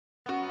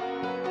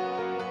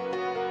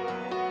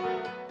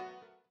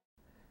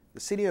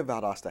city of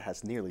Valdosta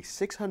has nearly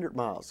 600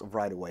 miles of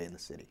right-of-way in the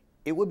city.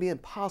 It would be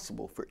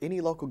impossible for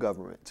any local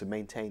government to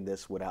maintain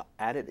this without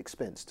added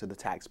expense to the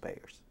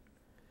taxpayers.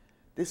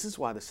 This is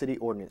why the city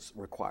ordinance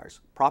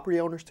requires property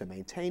owners to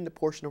maintain the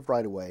portion of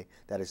right-of-way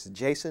that is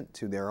adjacent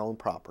to their own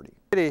property.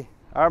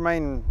 Our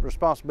main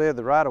responsibility of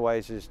the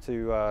right-of-ways is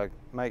to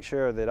make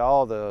sure that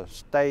all the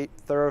state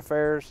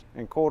thoroughfares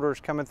and corridors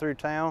coming through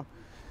town,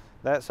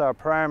 that's our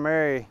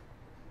primary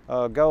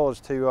goal, is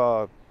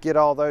to get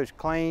all those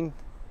clean,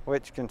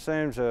 which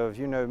consumes of,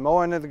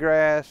 mowing of the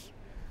grass,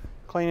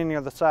 cleaning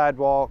of the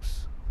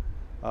sidewalks,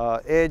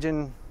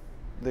 edging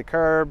the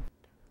curb.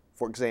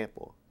 For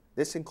example,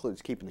 this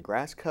includes keeping the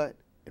grass cut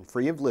and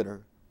free of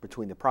litter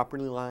between the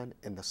property line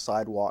and the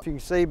sidewalk. You can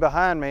see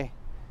behind me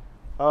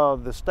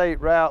the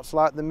state routes,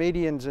 like the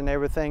medians and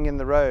everything in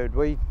the road.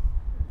 The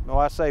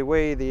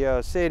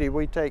city,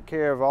 we take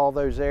care of all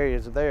those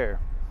areas there.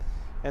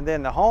 And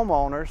then the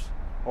homeowners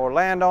or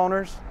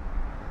landowners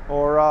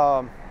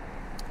or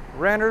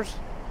renters,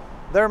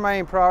 their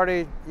main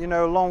priority,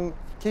 along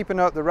keeping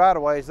up the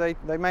right-of-ways, they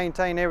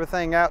maintain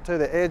everything out to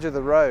the edge of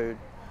the road,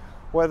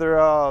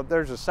 whether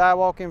there's a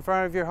sidewalk in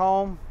front of your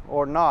home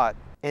or not.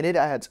 And it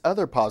adds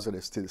other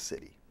positives to the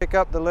city. Pick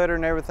up the litter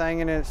and everything,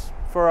 and it's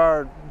for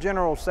our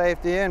general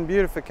safety and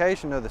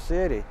beautification of the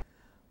city.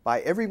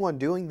 By everyone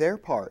doing their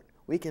part,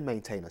 we can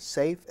maintain a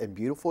safe and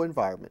beautiful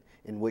environment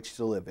in which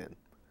to live in.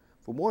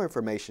 For more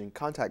information,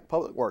 contact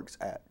Public Works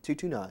at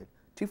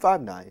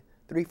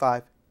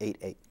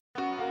 229-259-3588.